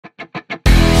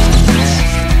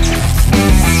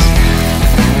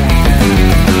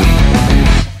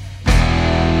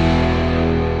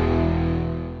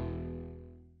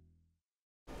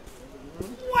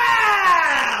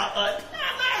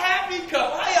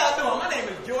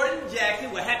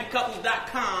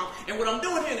happycouples.com. And what I'm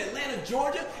doing here in Atlanta,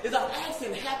 Georgia, is I'm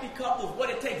asking happy couples what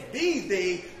it takes these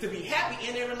days to be happy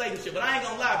in their relationship. But I ain't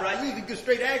gonna lie, bro. I usually get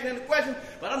straight asking the question,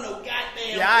 but I know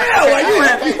goddamn. Are you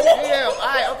happy? Yeah, all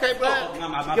right, okay, bro.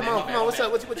 Come on, what's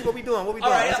up? What we doing? What we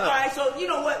doing? All right. So you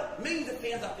know what? Millions of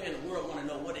fans out there in the world want to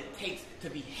know what it takes to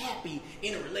be happy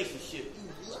in a relationship.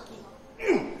 You lucky.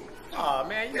 Oh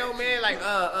man, like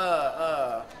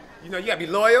you know, you gotta be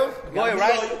loyal,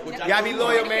 right? You gotta be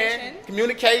loyal, man.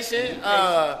 Communication,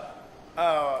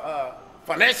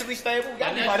 financially stable. You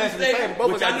gotta be financially stable.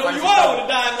 Which I know you are with a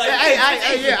dime like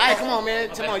hey, come on, man.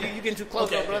 Come on, you getting too close,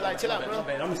 bro. Like, chill out, bro.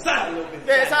 I'm excited a little bit.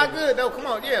 Yeah, it's all good though. Come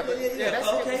on, yeah, that's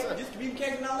okay. it. Just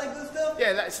communication and all that good stuff.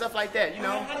 Yeah, like, stuff like that. You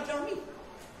know. How did y'all meet?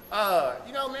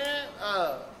 You know, man.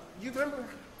 You remember?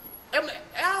 I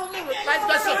don't remember.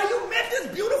 You met this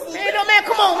beautiful man. No, man,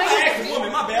 come on, man. I asked the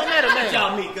woman, my bad. How did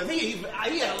y'all meet? Because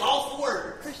he had a loss for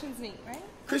words. Christians meet, right?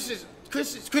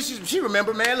 Christians, she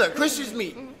remember, man. Look, Christians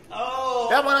meet. Oh.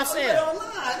 That's what I said.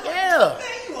 Yeah. Man,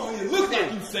 you don't even look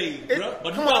like you saved, bro.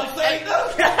 But you probably saved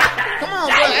though. Come on,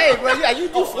 bro. Hey, bro. Yeah, you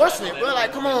forcing it, bro.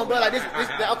 Like, come on, bro. Like, this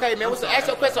okay, man. Ask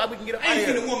your question so we can get up out of here. I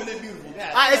ain't seen a woman that beautiful.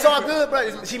 It's all good,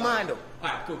 bro. She mine, though. All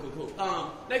right, cool.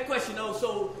 That question, though,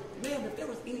 so, ma'am, if there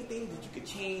was anything that you could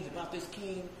change about this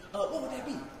king, what would that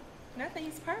be? Nothing.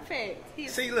 He's perfect.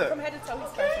 See, look. From head to toe, he's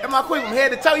perfect. Am I quick from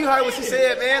head to toe? You heard what she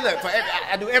said, man. Look,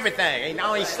 I do everything.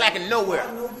 I ain't slacking nowhere.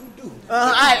 I know you do.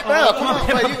 All right, bro. Come on,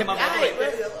 bro.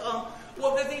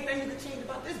 Well, if there's anything you could change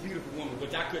about this beautiful woman,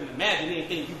 which I couldn't imagine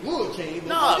anything you would change.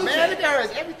 No, man. Look at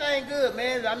her. Everything good,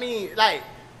 man. I mean, like,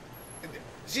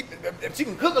 she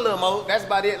can cook a little more. That's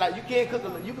about it. Like, you can't cook a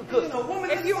little. You can cook.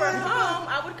 If you were home,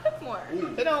 I would cook more.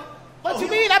 You know. What you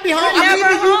mean? I be home.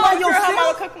 I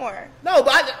would cook more. No,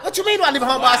 but what you mean? Do I leave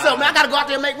home by myself, man? I gotta go out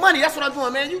there and make money. That's what I'm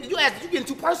doing, man. You getting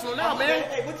too personal now, man.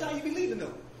 Hey, what time you be leaving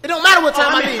though? It don't matter what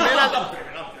time I leave, man.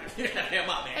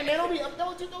 Hey man,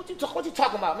 don't you talk. What you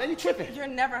talking about, man? You tripping? You're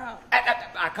never home.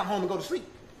 I come home and go to sleep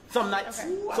some nights,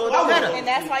 okay. So it don't matter. And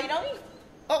that's why you don't eat.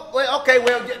 Oh, well, okay,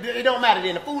 well, it don't matter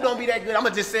then. The food don't be that good. I'm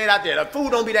going to just say it out there. The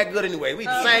food don't be that good anyway. We eat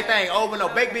the same thing over and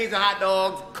over. Baked beans and hot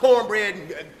dogs, cornbread,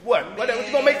 and what? What you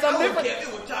going to make something different?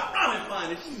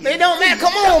 It don't matter.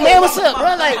 Come on, man. What's up,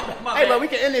 bro? Like, hey, bro, we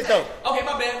can end this, though. Okay,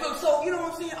 my bad. So, you know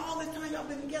what I'm saying? All this time y'all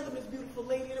been together, Miss Beautiful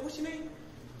Lady. What's your name?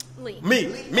 Lee.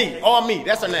 Me. All me.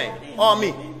 That's her name. All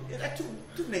me. That's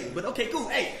two names, but okay, cool.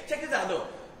 Hey, check this out, though.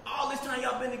 All this time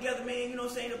y'all been together, man, you know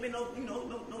what I'm saying? There been no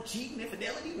cheating,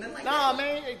 infidelity, nothing like that. Nah,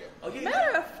 man.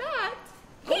 Matter of fact,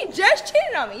 he just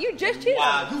cheated on me. You just cheated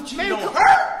on me. You cheated on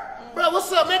her? Bro,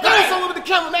 what's up, man? Come on, somewhere with the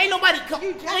camera, man. Ain't nobody come.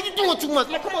 Man, you doing too much,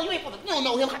 man. Come on, you don't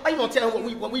know him. How you gonna tell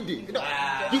him what we did?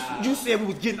 You said we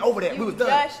was getting over that. We was done.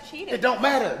 Just cheated. It don't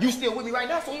matter. You still with me right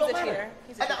now, so it don't matter.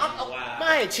 He's a cheater.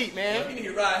 I ain't cheat, man. If you need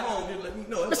to ride home, just let me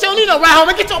know. But she don't need no ride home,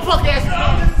 man. Get your punk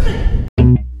ass.